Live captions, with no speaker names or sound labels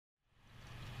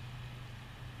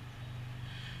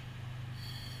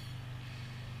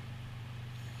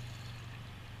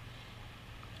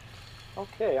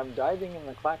Okay, I'm diving in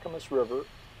the Clackamas River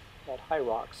at High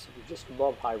Rocks, just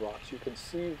above High Rocks. You can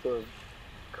see the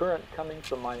current coming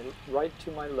from my right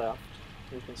to my left.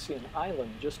 You can see an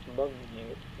island just above me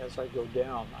as I go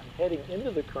down. I'm heading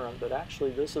into the current, but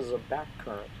actually this is a back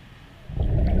current.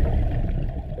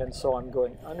 And so I'm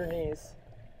going underneath,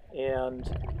 and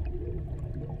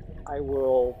I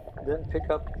will then pick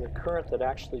up the current that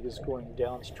actually is going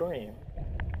downstream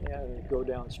and go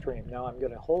downstream. Now I'm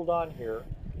going to hold on here.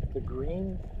 The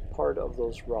green part of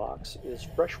those rocks is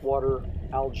freshwater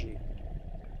algae,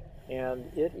 and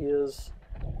it is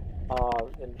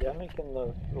endemic in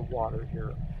the water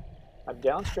here. I'm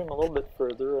downstream a little bit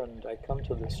further, and I come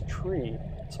to this tree.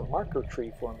 It's a marker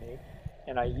tree for me,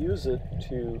 and I use it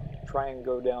to try and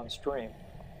go downstream.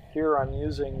 Here I'm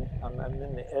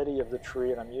in the eddy of the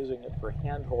tree, and I'm using it for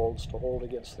handholds to hold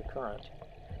against the current.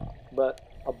 But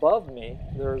above me,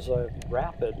 there's a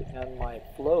rapid, and my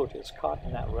float is caught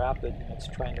in that rapid, and it's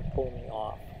trying to pull me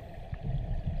off.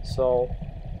 So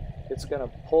it's going to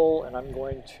pull, and I'm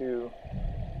going to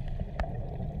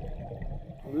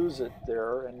lose it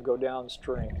there and go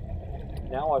downstream.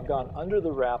 Now I've gone under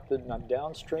the rapid and I'm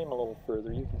downstream a little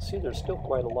further. You can see there's still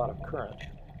quite a lot of current,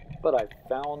 but I've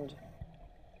found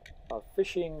a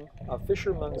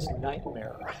fisherman's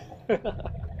nightmare.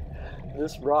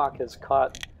 This rock has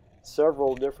caught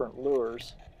several different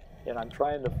lures, and I'm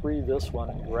trying to free this one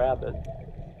and grab it.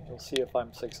 We'll see if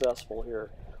I'm successful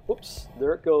here. Whoops,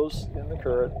 there it goes in the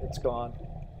current. It's gone.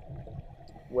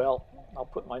 Well, I'll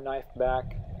put my knife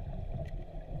back,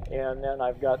 and then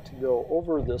I've got to go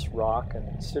over this rock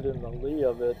and sit in the lee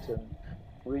of it and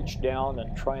reach down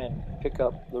and try and pick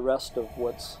up the rest of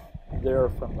what's there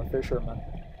from the fisherman.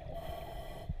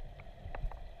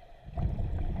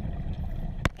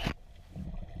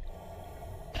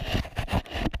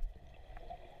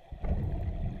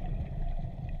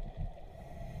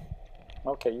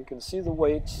 Okay, you can see the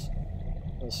weights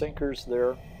and the sinkers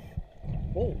there.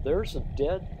 Oh, there's a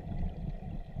dead,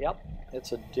 yep,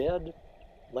 it's a dead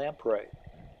lamprey.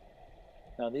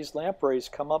 Now these lampreys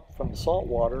come up from the salt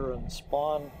water and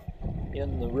spawn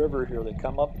in the river here. They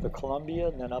come up the Columbia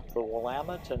and then up the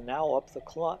Willamette and now up the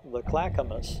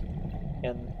Clackamas.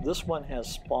 And this one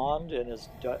has spawned and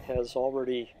has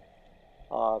already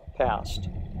passed.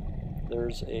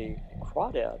 There's a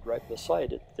crawdad right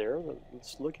beside it there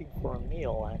that's looking for a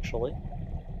meal, actually.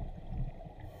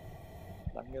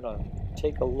 I'm going to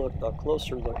take a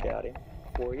closer look at him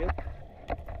for you.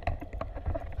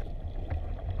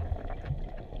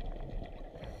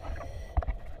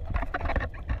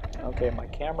 Okay, my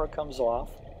camera comes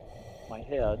off my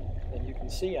head, and you can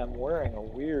see I'm wearing a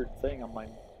weird thing on my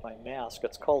mask.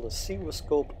 It's called a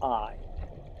seawoscope eye.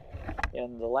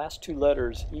 And the last two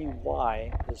letters,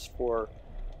 EY, is for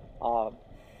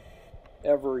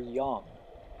ever young.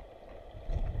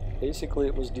 Basically,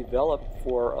 it was developed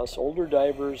for us older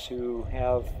divers who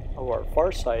are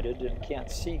farsighted and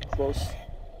can't see close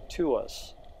to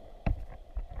us.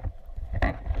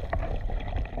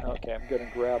 Okay, I'm going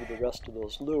to grab the rest of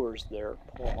those lures there,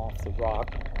 pull them off the rock.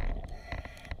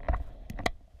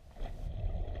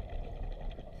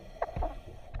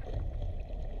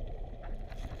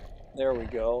 There we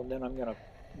go. And then I'm going to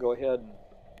go ahead and,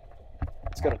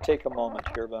 it's going to take a moment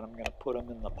here, but I'm going to put them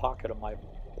in the pocket of my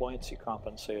buoyancy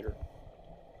compensator.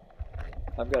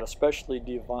 I've got a specially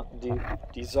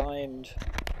designed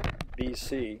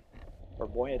BC, or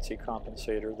buoyancy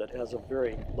compensator, that has a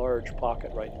very large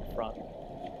pocket right in front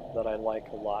that I like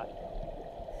a lot.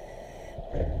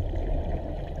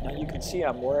 Now you can see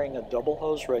I'm wearing a double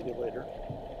hose regulator,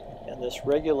 and this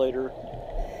regulator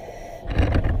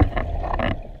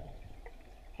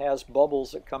has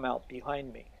bubbles that come out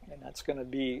behind me, and that's going to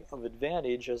be of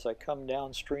advantage as I come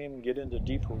downstream and get into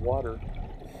deeper water,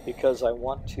 because I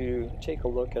want to take a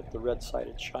look at the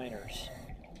red-sided shiners.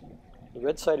 The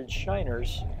red-sided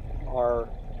shiners are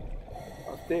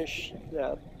a fish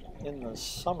that in the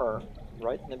summer,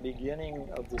 right in the beginning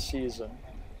of the season,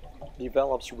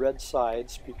 develops red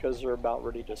sides because they're about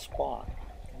ready to spawn.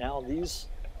 Now these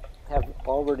have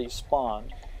already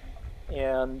spawned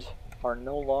and are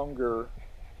no longer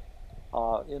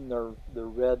in their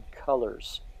red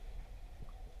colors.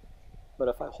 But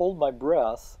if I hold my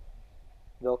breath,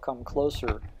 they'll come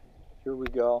closer. Here we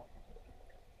go.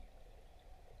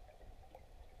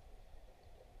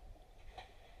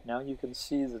 Now you can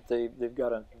see that they've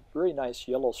got a very nice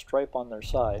yellow stripe on their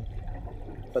side,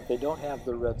 but they don't have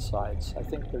the red sides. I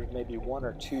think there's maybe one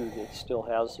or two that still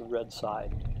has the red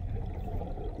side.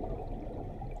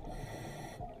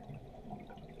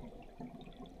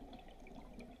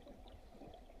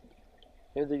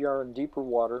 Here they are in deeper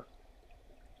water.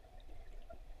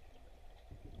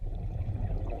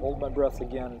 hold my breath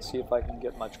again and see if I can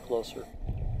get much closer.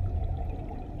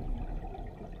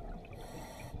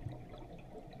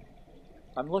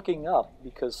 I'm looking up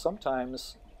because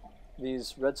sometimes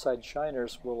these red-side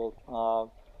shiners will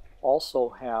also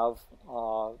have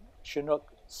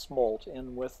Chinook smolt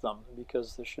in with them,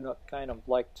 because the Chinook kind of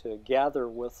like to gather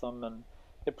with them, and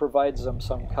it provides them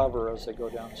some cover as they go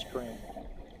downstream.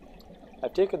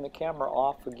 I've taken the camera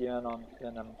off again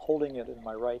and I'm holding it in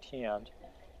my right hand,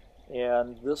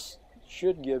 and this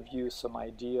should give you some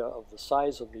idea of the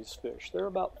size of these fish. They're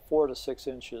about 4 to 6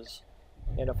 inches,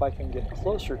 and if I can get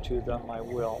closer to them, I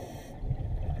will.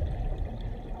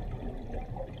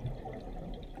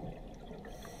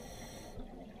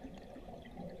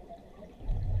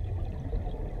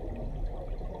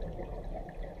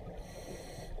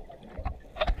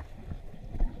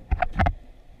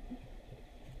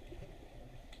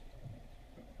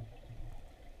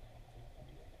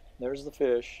 There's the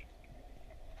fish.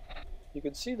 You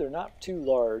can see they're not too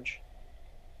large,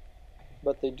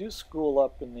 but they do school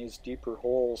up in these deeper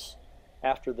holes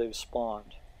after they've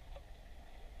spawned.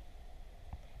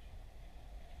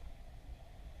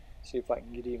 See if I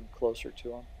can get even closer to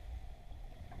them.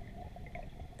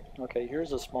 Okay,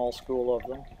 here's a small school of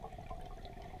them.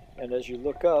 And as you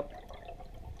look up,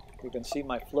 you can see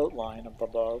my float line up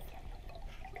above.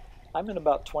 I'm in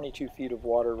about 22 feet of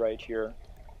water right here.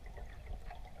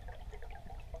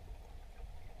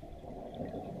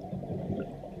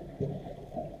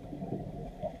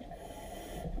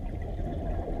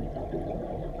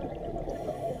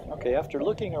 Okay, after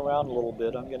looking around a little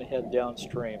bit, I'm going to head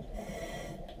downstream.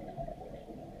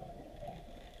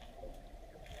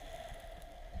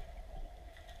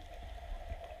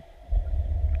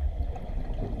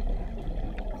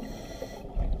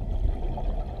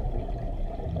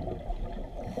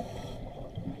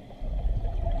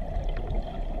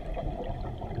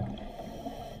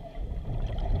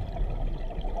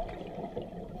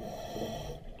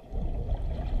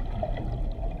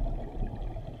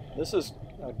 This is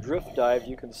a drift dive.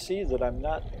 You can see that I'm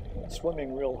not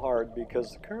swimming real hard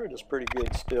because the current is pretty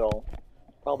good still,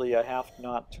 probably a half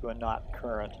knot to a knot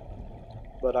current,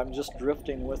 but I'm just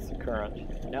drifting with the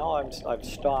current. Now I've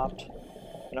stopped,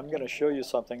 and I'm going to show you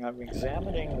something. I'm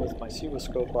examining with my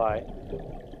Seawascope eye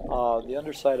the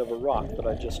underside of a rock that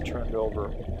I just turned over,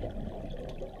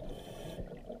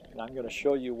 and I'm going to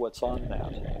show you what's on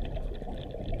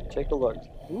that. Take a look.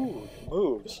 Ooh, it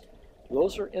moves.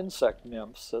 Those are insect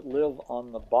nymphs that live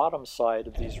on the bottom side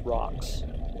of these rocks.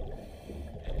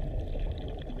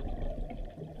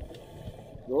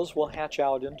 Those will hatch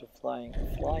out into flying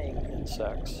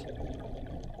insects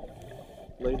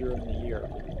later in the year.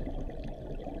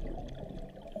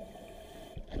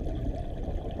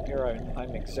 Here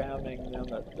I'm examining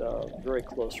them at very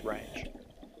close range.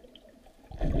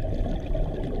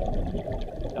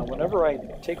 Now whenever I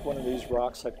take one of these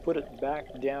rocks, I put it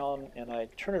back down and I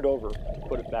turn it over to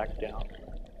put it back down.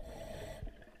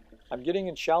 I'm getting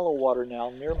in shallow water now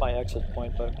near my exit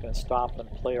point, but I'm going to stop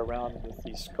and play around with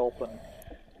these sculpin.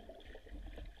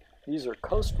 These are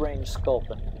Coast Range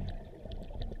sculpin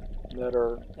that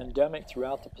are endemic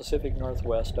throughout the Pacific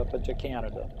Northwest up into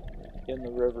Canada in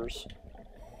the rivers.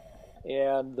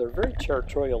 And they're very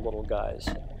territorial little guys.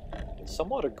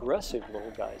 Somewhat aggressive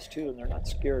little guys too, and they're not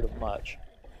scared of much.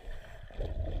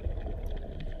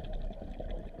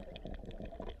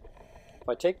 If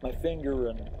I take my finger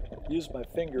and use my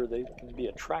finger, they can be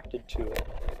attracted to it.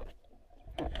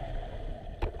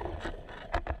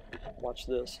 Watch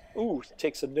this. Ooh, it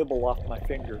takes a nibble off my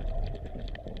finger.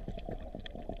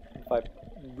 If I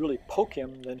really poke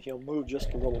him, then he'll move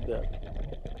just a little bit.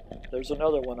 There's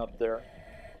another one up there.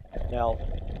 Now,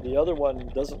 the other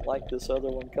one doesn't like this other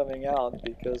one coming out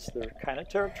because they're kind of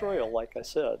territorial, like I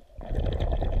said.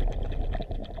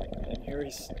 And here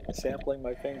he's sampling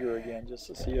my finger again just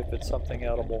to see if it's something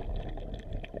edible.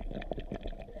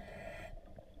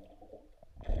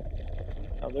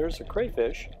 Now there's a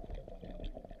crayfish,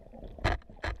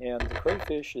 and the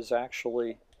crayfish is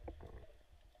actually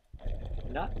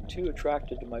not too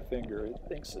attracted to my finger. It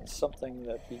thinks it's something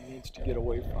that he needs to get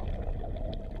away from.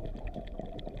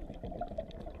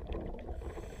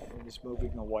 And he's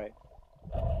moving away.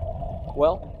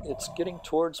 Well, it's getting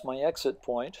towards my exit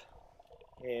point,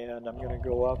 and I'm going to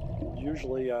go up.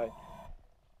 Usually I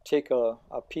take a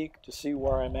peek to see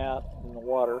where I'm at in the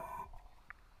water.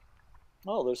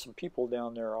 Oh, there's some people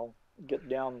down there. I'll get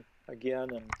down again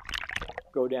and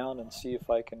go down and see if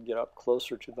I can get up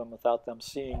closer to them without them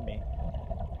seeing me.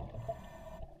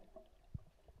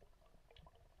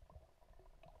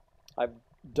 I've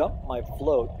dumped my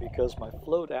float because my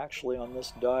float actually on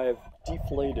this dive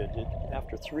deflated.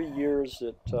 After 3 years,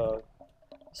 it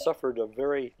suffered a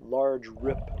very large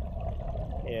rip,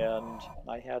 and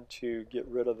I had to get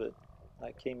rid of it.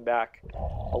 I came back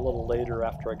a little later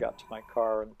after I got to my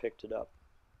car and picked it up.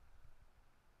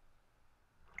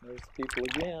 There's the people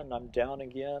again. I'm down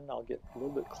again. I'll get a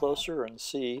little bit closer and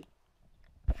see.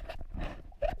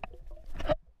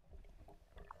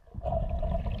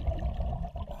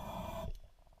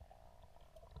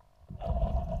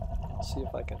 See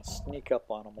if I can sneak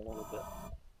up on them a little bit.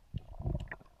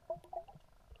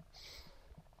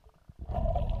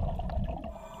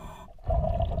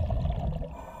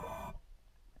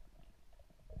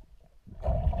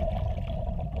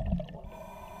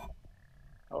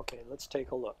 Okay, let's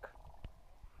take a look.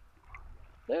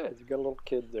 There, you've got a little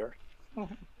kid there.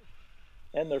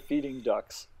 And they're feeding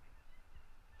ducks.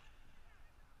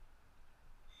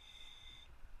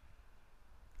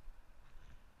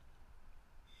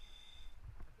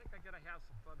 I think I gotta have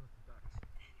some fun with the ducks.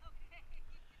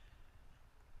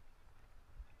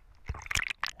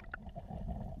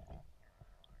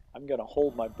 I'm going to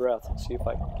hold my breath and see if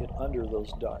I can get under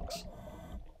those ducks.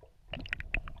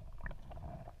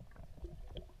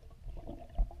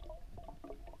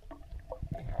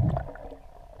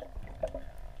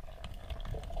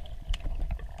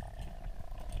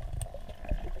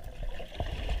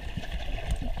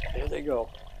 There they go.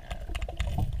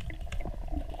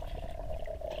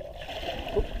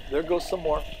 Oop, there goes some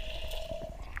more.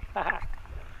 That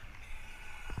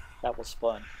was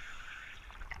fun.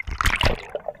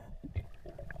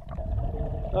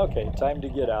 Okay, time to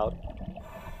get out.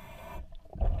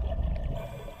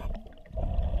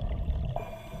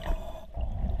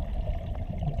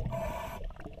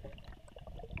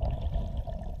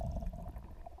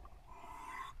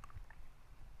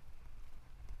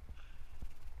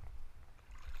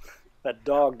 That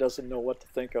dog doesn't know what to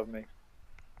think of me.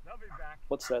 They'll be back.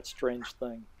 What's that strange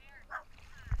thing?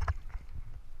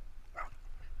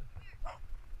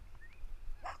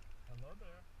 Hello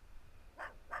there.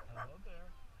 Hello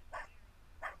there.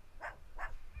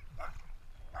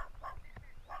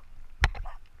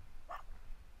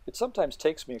 It sometimes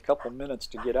takes me a couple minutes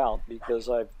to get out because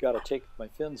I've got to take my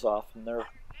fins off and they're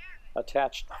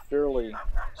attached fairly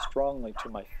strongly to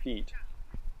my feet.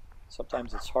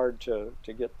 Sometimes it's hard to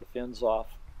get the fins off.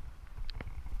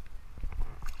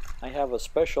 I have a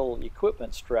special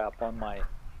equipment strap on my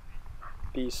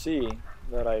BC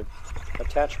that I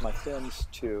attach my fins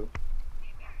to,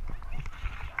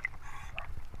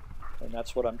 and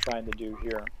that's what I'm trying to do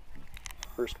here.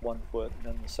 First one foot and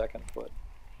then the second foot.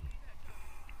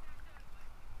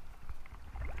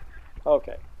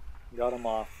 Okay, got them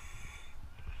off.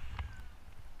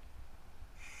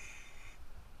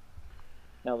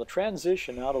 Now the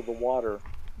transition out of the water,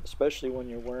 especially when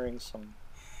you're wearing some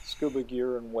scuba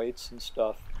gear and weights and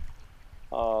stuff,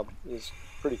 is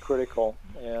pretty critical,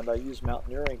 and I use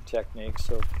mountaineering techniques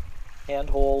of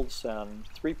handholds and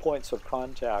 3 points of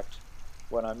contact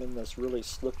when I'm in this really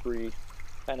slippery,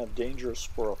 kind of dangerous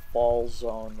for a fall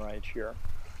zone right here,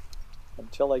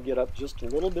 until I get up just a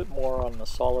little bit more on the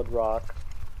solid rock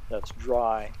that's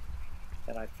dry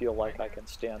and I feel like I can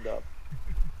stand up.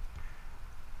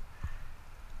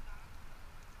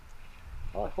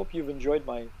 Well, I hope you've enjoyed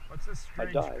my dive. What's this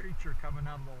strange creature coming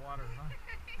out of the water, huh?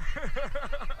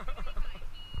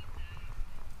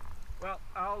 Well,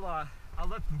 I'll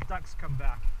let the ducks come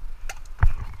back.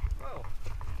 Whoa.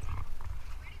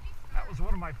 That was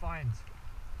one of my finds.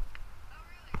 Oh,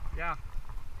 really? Yeah.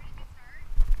 Where did you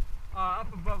start?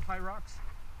 Up above High Rocks.